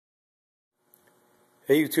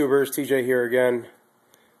Hey YouTubers, TJ here again.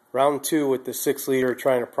 Round 2 with the 6-liter,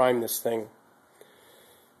 trying to prime this thing.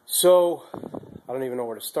 So, I don't even know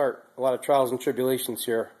where to start. A lot of trials and tribulations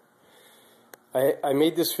here. I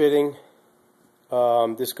made this fitting.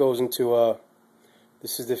 This goes into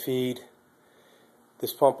this is the feed.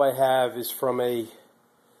 This pump I have is from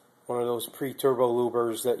one of those pre-turbo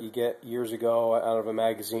lubers that you get years ago out of a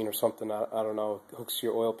magazine or something. I don't know. It hooks to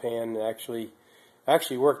your oil pan. It actually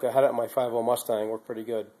worked. I had it on my 5.0 Mustang. Worked pretty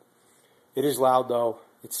good. It is loud though.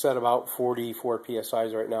 It's set about 44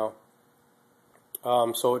 PSIs right now.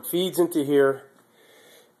 So it feeds into here,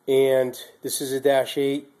 and this is a dash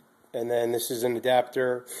 8, and then this is an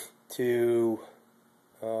adapter to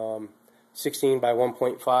 16 by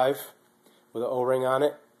 1.5 with an O-ring on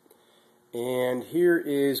it. And here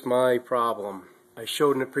is my problem. I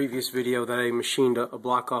showed in a previous video that I machined a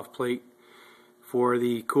block-off plate for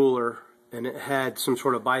the cooler, and it had some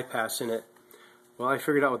sort of bypass in it. Well, I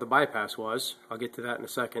figured out what the bypass was. I'll get to that in a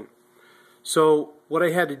second. So what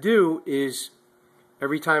I had to do is,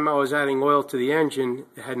 every time I was adding oil to the engine,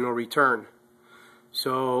 it had no return.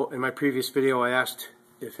 So in my previous video, I asked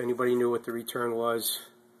if anybody knew what the return was.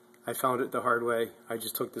 I found it the hard way. I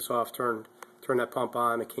just took this off, turned that pump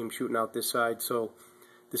on, it came shooting out this side. So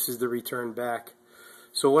this is the return back.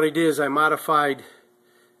 So what I did is I modified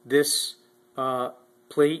this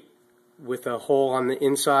plate with a hole on the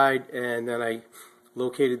inside, and then I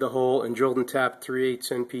located the hole and drilled and tapped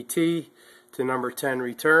 3/8 NPT to number 10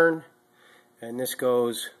 return, and this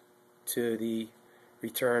goes to the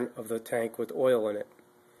return of the tank with oil in it.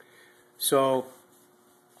 So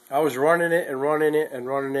I was running it and running it and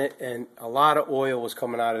running it, and a lot of oil was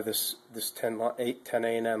coming out of this 10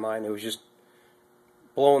 A&N line. It was just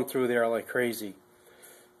blowing through there like crazy.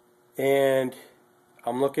 And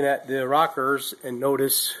I'm looking at the rockers and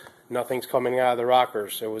notice nothing's coming out of the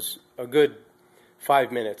rockers. It was a good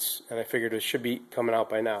 5 minutes, and I figured it should be coming out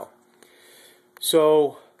by now.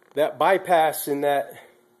 So that bypass in that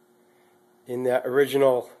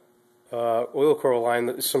original oil coil line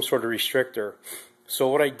is some sort of restrictor. So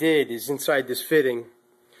what I did is, inside this fitting,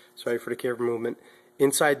 sorry for the camera movement,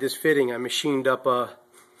 inside this fitting I machined up a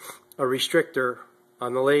restrictor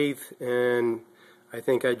on the lathe, and I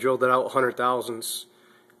think I drilled it out 100 thousandths,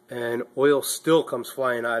 and oil still comes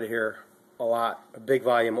flying out of here a lot, a big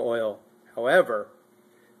volume of oil. However,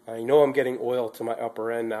 I know I'm getting oil to my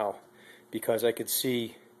upper end now, because I could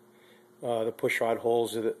see the push rod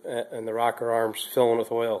holes and the rocker arms filling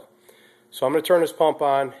with oil. So I'm going to turn this pump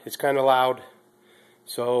on. It's kind of loud.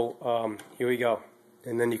 So here we go.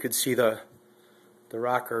 And then you could see the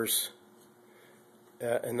rockers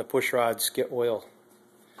and the push rods get oil.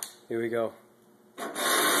 Here we go.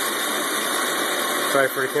 Sorry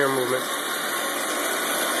for the camera movement.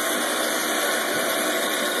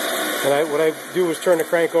 And what I do is turn the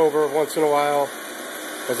crank over once in a while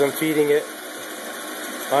as I'm feeding it.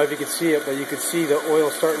 I don't know if you can see it, but you can see the oil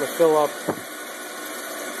starting to fill up.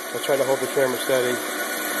 I'll try to hold the camera steady.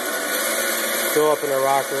 Fill up in the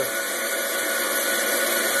rocker.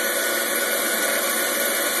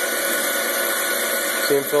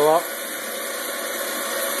 See him fill up?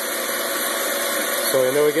 So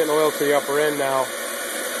I know we're getting oil to the upper end now.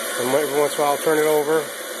 And every once in a while I'll turn it over.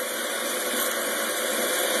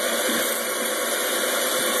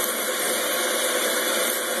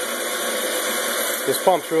 This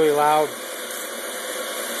pump's really loud,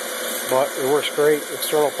 but it works great.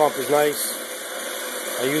 External pump is nice.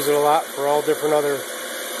 I use it a lot for all different other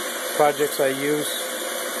projects I use.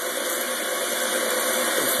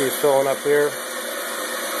 You see it filling up here.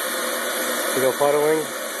 You go puddling.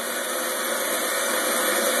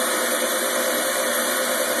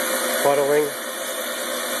 Puddling.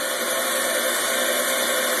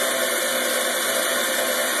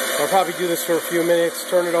 I'll probably do this for a few minutes,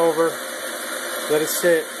 turn it over, let it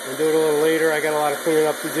sit, and do it a little later. I got a lot of cleaning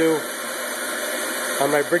up to do. On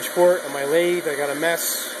my Bridgeport, on my lathe, I got a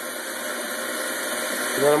mess.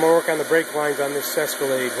 And then I'm going to work on the brake lines on this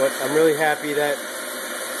Escalade. But I'm really happy that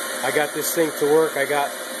I got this thing to work. I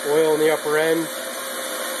got oil in the upper end.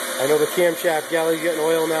 I know the camshaft galley's getting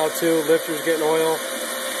oil now too. Lifter's getting oil.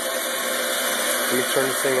 Let me turn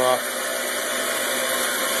this thing off.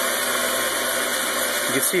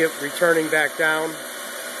 You can see it returning back down.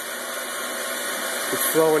 It's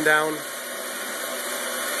flowing down.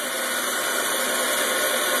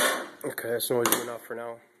 Okay, that's noisy enough for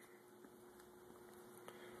now.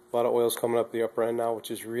 A lot of oil's coming up the upper end now,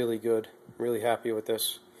 which is really good. Really happy with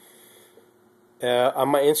this. On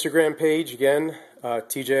my Instagram page, again,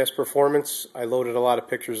 TJS Performance, I loaded a lot of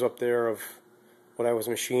pictures up there of what I was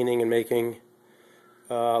machining and making.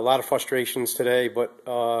 A lot of frustrations today, but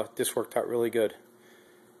this worked out really good.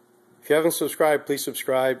 If you haven't subscribed, please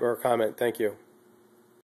subscribe or comment. Thank you.